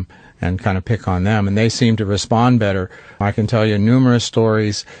them and kind of pick on them. And they seem to respond better. I can tell you numerous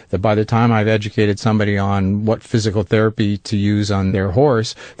stories that by the time I've educated somebody on what physical therapy to use on their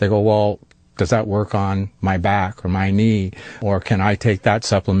horse, they go, well, does that work on my back or my knee? Or can I take that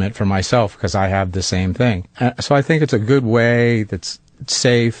supplement for myself because I have the same thing? So I think it's a good way that's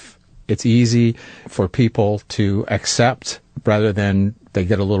safe, it's easy for people to accept rather than they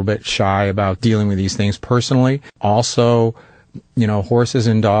get a little bit shy about dealing with these things personally. Also, horses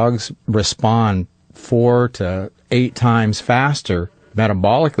and dogs respond 4 to 8 times faster,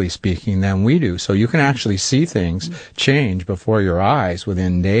 metabolically speaking, than we do. So you can actually see things change before your eyes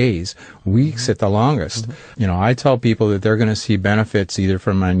within days, weeks at the longest. I tell people that they're going to see benefits either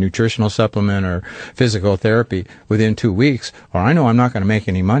from a nutritional supplement or physical therapy within 2 weeks, or I know I'm not going to make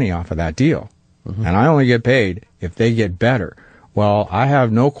any money off of that deal. And I only get paid if they get better. Well, I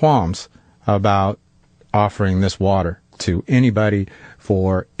have no qualms about offering this water to anybody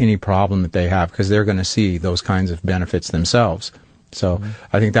for any problem that they have because they're going to see those kinds of benefits themselves. So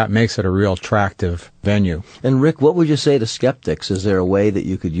I think that makes it a real attractive venue. And Rick, what would you say to skeptics? Is there a way that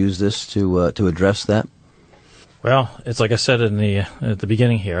you could use this to address that? Well, it's like I said at the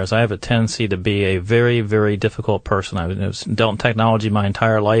beginning here, is I have a tendency to be a very, very difficult person. I've dealt in technology my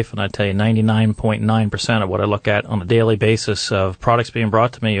entire life, and I tell you 99.9% of what I look at on a daily basis of products being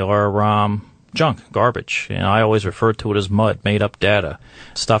brought to me are junk, garbage. I always refer to it as mud, made-up data,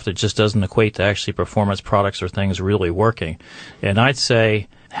 stuff that just doesn't equate to actually performance products or things really working. And I'd say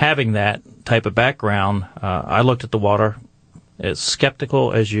having that type of background, I looked at the water as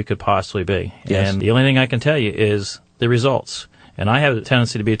skeptical as you could possibly be. Yes. And the only thing I can tell you is the results. And I have a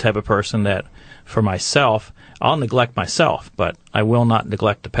tendency to be the type of person that, for myself, I'll neglect myself, but I will not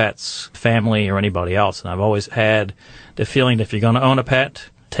neglect the pets, family, or anybody else. And I've always had the feeling that if you're going to own a pet,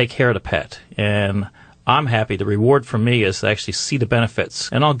 take care of the pet. And I'm happy. The reward for me is to actually see the benefits.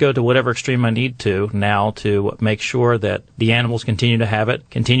 And I'll go to whatever extreme I need to now to make sure that the animals continue to have it,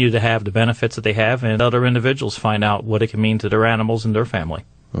 continue to have the benefits that they have, and other individuals find out what it can mean to their animals and their family.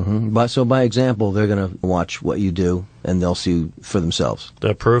 So by example, they're going to watch what you do, and they'll see for themselves.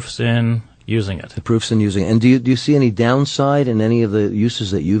 The proof's in using it. The proof's in using it. And do you see any downside in any of the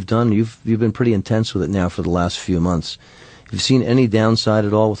uses that you've done? You've been pretty intense with it now for the last few months. Have you seen any downside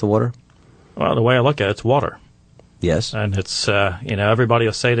at all with the water? Well, the way I look at it, it's water. Yes. And it's, everybody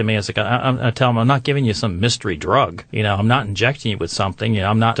will say to me, it's like, I tell them, I'm not giving you some mystery drug. I'm not injecting you with something.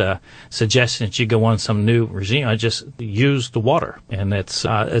 I'm not suggesting that you go on some new regime. I just use the water. And it's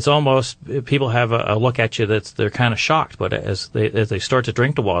almost, people have a look at you they're kind of shocked. But as they start to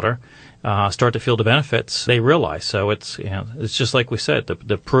drink the water, start to feel the benefits, they realize. So it's just like we said,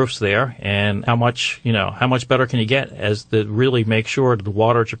 the proof's there, and how much better can you get as to really make sure that the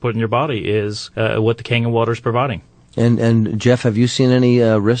water that you put in your body is what the Kangen Water is providing. And Jeff, have you seen any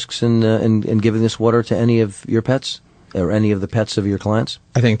risks in giving this water to any of your pets or any of the pets of your clients?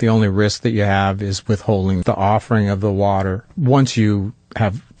 I think the only risk that you have is withholding the offering of the water once you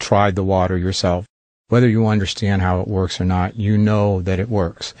have tried the water yourself. Whether you understand how it works or not, you know that it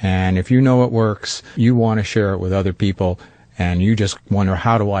works. And if you know it works, you want to share it with other people, and you just wonder,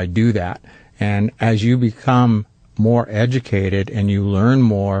 how do I do that? And as you become more educated and you learn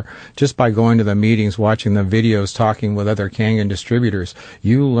more just by going to the meetings, watching the videos, talking with other Kangen distributors.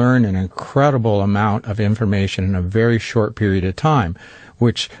 You learn an incredible amount of information in a very short period of time,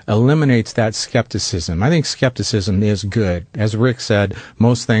 which eliminates that skepticism. I think skepticism is good. As Rick said,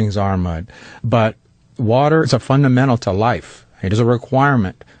 most things are mud. But water is a fundamental to life. It is a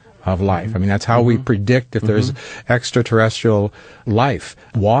requirement of life. I mean, that's how we predict if there's extraterrestrial life.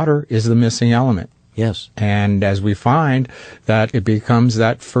 Water is the missing element. Yes. And as we find that it becomes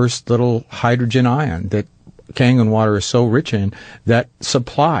that first little hydrogen ion that Kangen water is so rich in that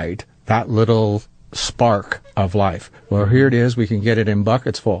supplied that little spark of life. Well, here it is. We can get it in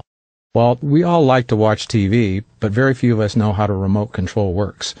buckets full. Well, we all like to watch TV, but very few of us know how the remote control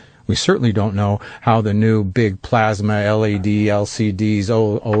works. We certainly don't know how the new big plasma LED, LCDs,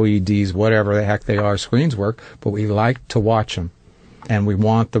 OEDs, whatever the heck they are, screens work, but we like to watch them. And we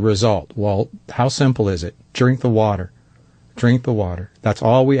want the result. Well, how simple is it? Drink the water. Drink the water. That's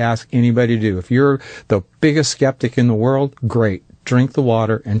all we ask anybody to do. If you're the biggest skeptic in the world, great. Drink the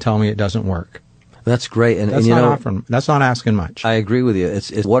water and tell me it doesn't work. That's great. And that's, and that's not asking much. I agree with you.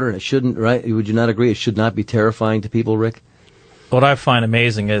 It's water, and it shouldn't, right? Would you not agree? It should not be terrifying to people, Rick? What I find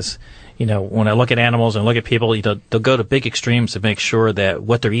amazing is, when I look at animals and look at people, they'll go to big extremes to make sure that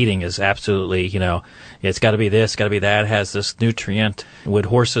what they're eating is absolutely, it's got to be this, got to be that, has this nutrient. With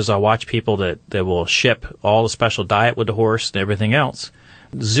horses, I watch people that will ship all the special diet with the horse and everything else.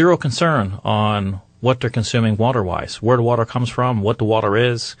 Zero concern on what they're consuming water-wise, where the water comes from, what the water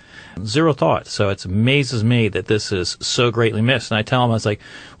is. Zero thought. So it amazes me that this is so greatly missed. And I tell them, I was like,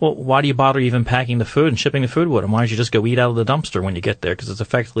 well, why do you bother even packing the food and shipping the food with them? Why don't you just go eat out of the dumpster when you get there? Because it's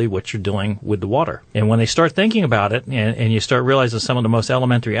effectively what you're doing with the water. And when they start thinking about it and you start realizing some of the most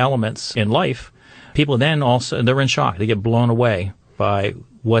elementary elements in life, people then also, they're in shock. They get blown away by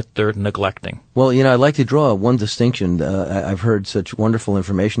what they're neglecting. Well, I'd like to draw one distinction. I've heard such wonderful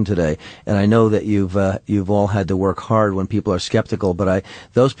information today, and I know that you've all had to work hard when people are skeptical, but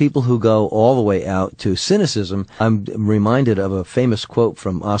those people who go all the way out to cynicism, I'm reminded of a famous quote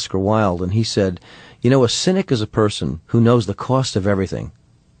from Oscar Wilde, and he said, a cynic is a person who knows the cost of everything,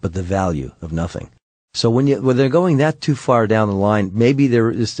 but the value of nothing. So when they're going that too far down the line, maybe there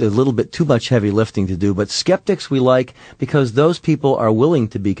is a little bit too much heavy lifting to do, but skeptics we like because those people are willing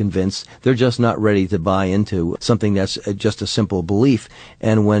to be convinced. They're just not ready to buy into something that's just a simple belief.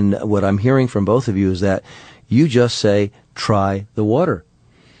 And what I'm hearing from both of you is that you just say, try the water.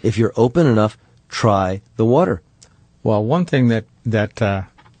 If you're open enough, try the water. Well, one thing that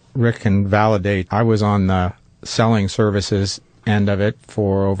Rick can validate, I was on the selling services end of it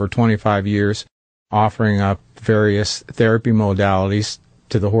for over 25 years. Offering up various therapy modalities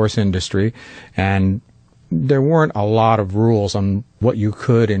to the horse industry, and there weren't a lot of rules on what you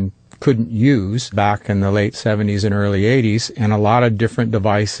could and couldn't use back in the late 70s and early 80s, and a lot of different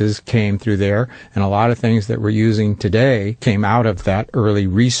devices came through there, and a lot of things that we're using today came out of that early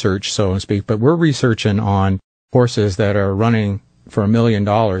research, so to speak. But we're researching on horses that are running for $1 million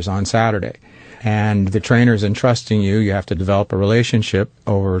on Saturday. And the trainer's entrusting you. You have to develop a relationship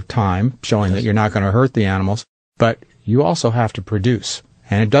over time, showing that you're not going to hurt the animals. But you also have to produce.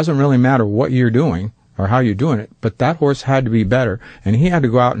 And it doesn't really matter what you're doing or how you're doing it, but that horse had to be better. And he had to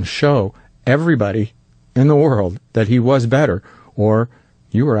go out and show everybody in the world that he was better, or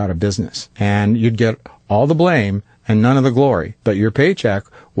you were out of business. And you'd get all the blame and none of the glory. But my paycheck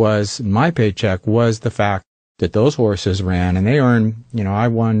was the fact that those horses ran, and they earned, I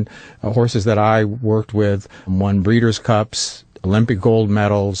won horses that I worked with, won Breeders' Cups, Olympic gold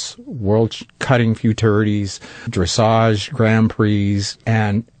medals, world cutting futurities, dressage, Grand Prix,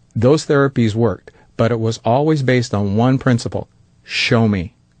 and those therapies worked. But it was always based on one principle: show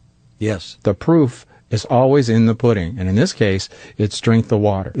me. Yes. The proof is always in the pudding, and in this case, it's drink the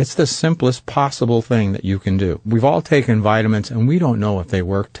water. It's the simplest possible thing that you can do. We've all taken vitamins, and we don't know if they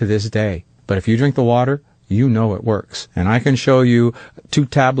work to this day. But if you drink the water, you know it works. And I can show you 2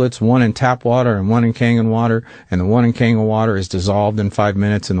 tablets, one in tap water and one in Kangen water, and the one in Kangen water is dissolved in 5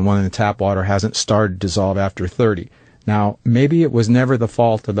 minutes, and the one in the tap water hasn't started to dissolve after 30. Now, maybe it was never the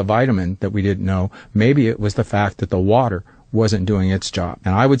fault of the vitamin that we didn't know. Maybe it was the fact that the water wasn't doing its job.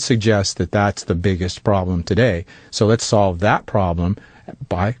 And I would suggest that that's the biggest problem today. So let's solve that problem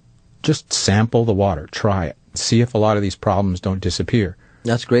by just sample the water. Try it. See if a lot of these problems don't disappear.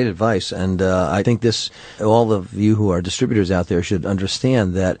 That's great advice, and I think all of you who are distributors out there should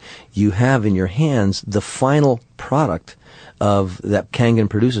understand that you have in your hands the final product of that Kangen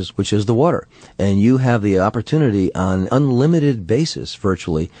produces, which is the water, and you have the opportunity on unlimited basis,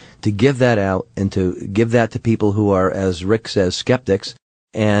 virtually, to give that out and to give that to people who are, as Rick says, skeptics,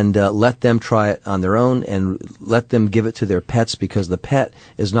 and let them try it on their own, and let them give it to their pets, because the pet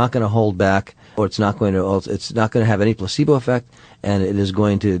is not going to hold back, or it's not going to have any placebo effect, and it is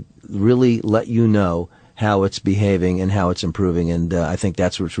going to really let you know how it's behaving and how it's improving. And I think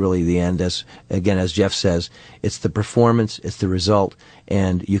that's what's really the end. As Jeff says, it's the performance, it's the result,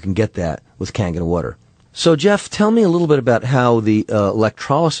 and you can get that with Kangen Water. So, Jeff, tell me a little bit about how the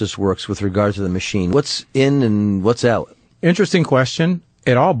electrolysis works with regard to the machine. What's in and what's out? Interesting question.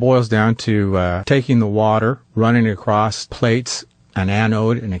 It all boils down to taking the water, running it across plates, an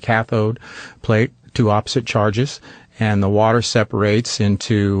anode and a cathode plate, two opposite charges, and the water separates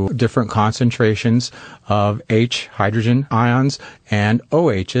into different concentrations of H hydrogen ions and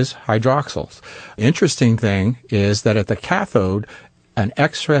OHs hydroxyls. Interesting thing is that at the cathode, an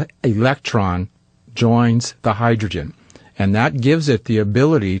extra electron joins the hydrogen, and that gives it the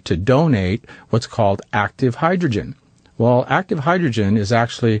ability to donate what's called active hydrogen. Well, active hydrogen is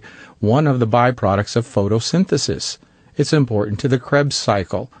actually one of the byproducts of photosynthesis. It's important to the Krebs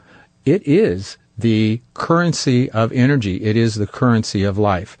cycle. It is the currency of energy. It is the currency of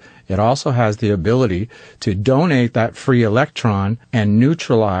life. It also has the ability to donate that free electron and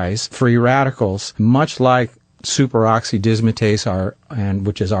neutralize free radicals, much like superoxy dismutase,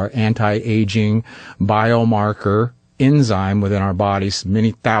 which is our anti-aging biomarker enzyme within our bodies,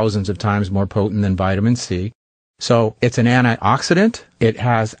 many thousands of times more potent than vitamin C. So it's an antioxidant. It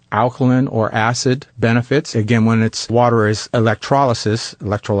has alkaline or acid benefits. Again, when its water is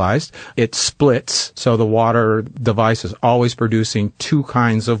electrolyzed, it splits. So the water device is always producing two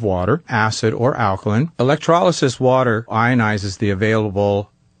kinds of water, acid or alkaline. Electrolysis water ionizes the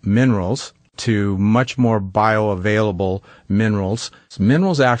available minerals to much more bioavailable minerals.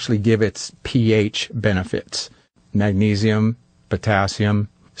 Minerals actually give its pH benefits: magnesium, potassium,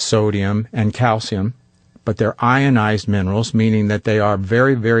 sodium, and calcium. But they're ionized minerals, meaning that they are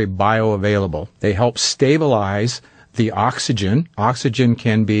very, very bioavailable. They help stabilize the oxygen. Oxygen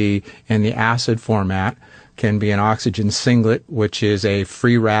can be in the acid format, can be an oxygen singlet, which is a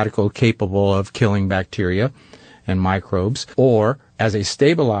free radical capable of killing bacteria and microbes, or as a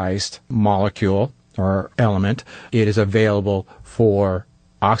stabilized molecule or element, it is available for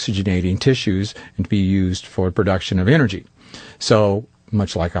oxygenating tissues and to be used for production of energy. So,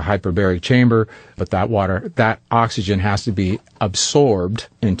 much like a hyperbaric chamber, but that oxygen has to be absorbed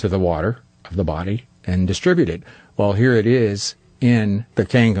into the water of the body and distributed. Well, here it is in the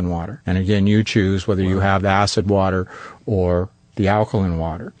Kangen water. And again, you choose whether you have the acid water or the alkaline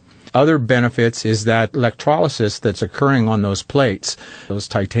water. Other benefits is that electrolysis that's occurring on those plates, those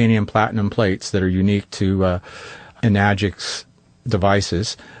titanium platinum plates that are unique to Enagic's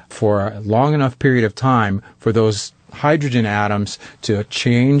devices, for a long enough period of time for those hydrogen atoms to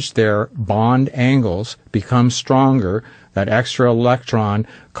change their bond angles, become stronger. That extra electron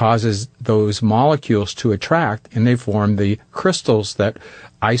causes those molecules to attract, and they form the crystals, that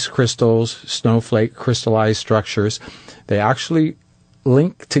ice crystals, snowflake crystallized structures. They actually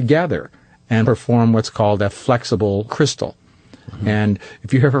link together and perform what's called a flexible crystal. Mm-hmm. And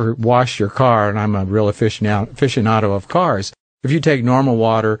if you ever wash your car, and I'm a real aficionado of cars, if you take normal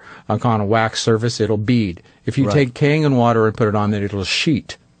water on a wax surface, it'll bead. If you take Kangen water and put it on it, it'll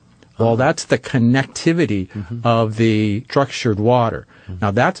sheet. Well, that's the connectivity of the structured water.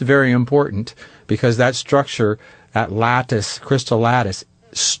 Now, that's very important because that structure, that lattice, crystal lattice,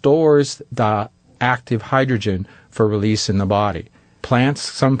 stores the active hydrogen for release in the body.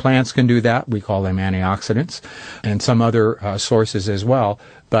 Some plants can do that. We call them antioxidants, and some other sources as well.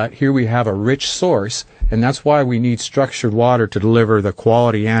 But here we have a rich source, and that's why we need structured water to deliver the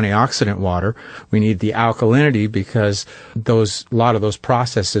quality antioxidant water. We need the alkalinity because a lot of those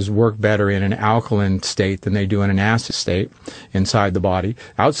processes work better in an alkaline state than they do in an acid state inside the body.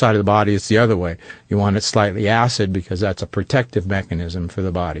 Outside of the body, it's the other way. You want it slightly acid because that's a protective mechanism for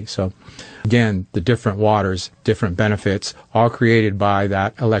the body. So, again, the different waters, different benefits, all created by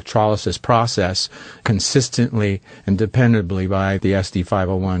that electrolysis process consistently and dependably by the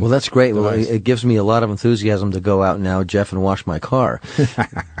SD501. Well, that's great. Well, it gives me a lot of enthusiasm to go out now, Jeff, and wash my car,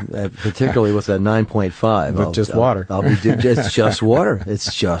 particularly with a 9.5. With just water. It's just water.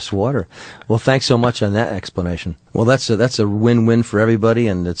 It's just water. Well, thanks so much on that explanation. Well, that's a win-win for everybody,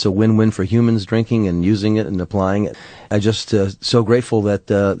 and it's a win-win for humans drinking and using it and applying it. I'm just so grateful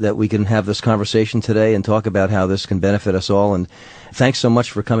that we can have this conversation today and talk about how this can benefit us all. And thanks so much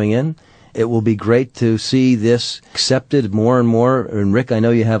for coming in. It will be great to see this accepted more and more. And Rick, I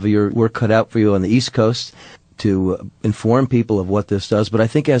know you have your work cut out for you on the East Coast to inform people of what this does. But I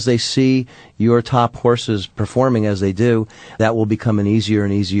think as they see your top horses performing as they do, that will become an easier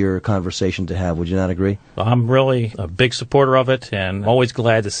and easier conversation to have. Would you not agree? I'm really a big supporter of it, and always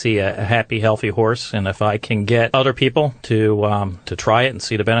glad to see a happy, healthy horse. And if I can get other people to try it and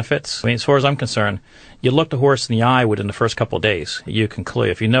see the benefits, I mean, as far as I'm concerned, you look the horse in the eye within the first couple of days. You can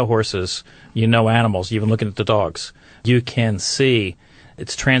clearly, if you know horses, you know animals, even looking at the dogs, you can see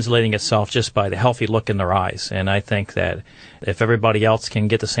it's translating itself just by the healthy look in their eyes. And I think that if everybody else can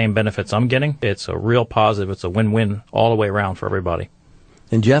get the same benefits I'm getting, it's a real positive. It's a win-win all the way around for everybody.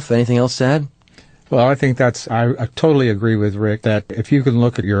 And Jeff, anything else to add? Well, I think I totally agree with Rick that if you can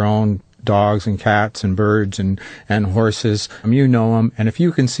look at your own dogs and cats and birds and horses, you know them, and if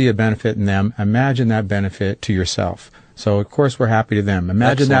you can see a benefit in them, imagine that benefit to yourself. So, of course, we're happy to them.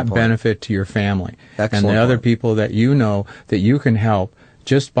 Imagine Excellent that point. benefit to your family Excellent and the other point. people that you know that you can help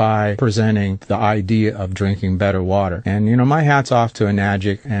just by presenting the idea of drinking better water. And, you know, my hat's off to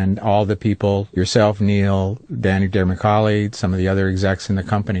Enagic and all the people, yourself, Neil, Danny Dermacali, some of the other execs in the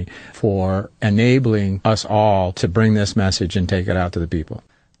company, for enabling us all to bring this message and take it out to the people.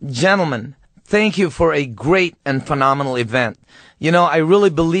 Gentlemen, thank you for a great and phenomenal event. You know, I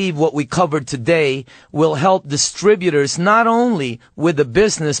really believe what we covered today will help distributors not only with the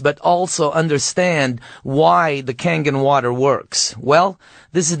business, but also understand why the Kangen Water works. Well,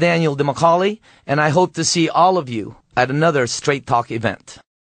 this is Daniel DeMacaulay, and I hope to see all of you at another Straight Talk event.